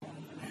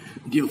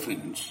Dear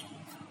friends,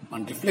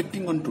 on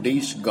reflecting on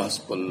today's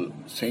Gospel,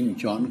 St.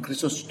 John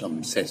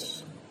Chrysostom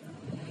says,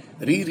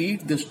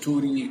 reread the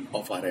story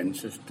of our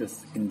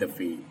ancestors in the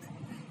faith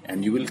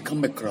and you will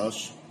come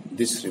across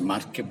this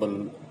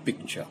remarkable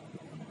picture.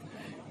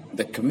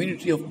 The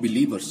community of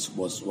believers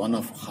was one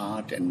of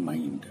heart and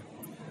mind.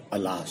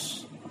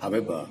 Alas,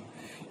 however,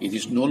 it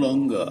is no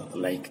longer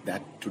like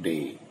that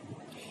today.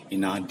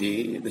 In our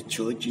day, the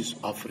church is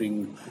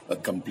offering a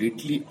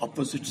completely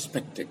opposite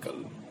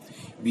spectacle.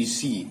 We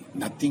see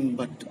nothing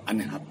but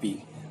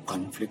unhappy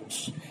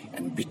conflicts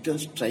and bitter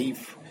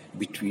strife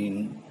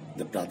between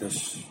the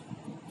brothers.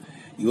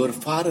 You are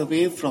far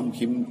away from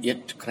Him,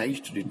 yet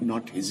Christ did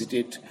not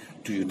hesitate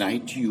to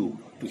unite you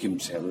to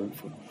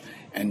Himself.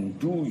 And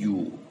do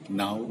you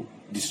now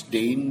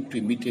disdain to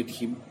imitate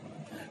Him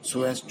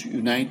so as to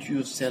unite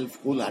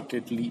yourself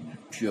wholeheartedly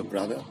to your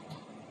brother?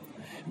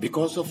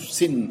 Because of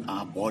sin,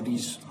 our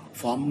bodies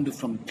formed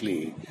from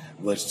clay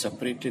were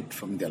separated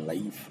from their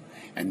life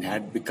and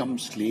had become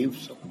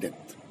slaves of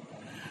death.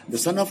 The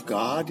Son of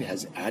God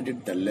has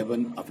added the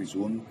leaven of His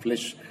own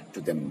flesh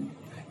to them,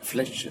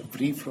 flesh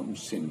free from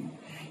sin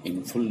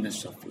in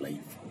fullness of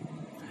life.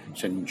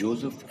 Saint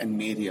Joseph and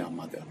Mary, our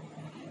Mother,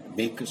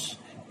 make us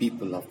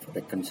people of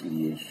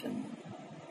reconciliation.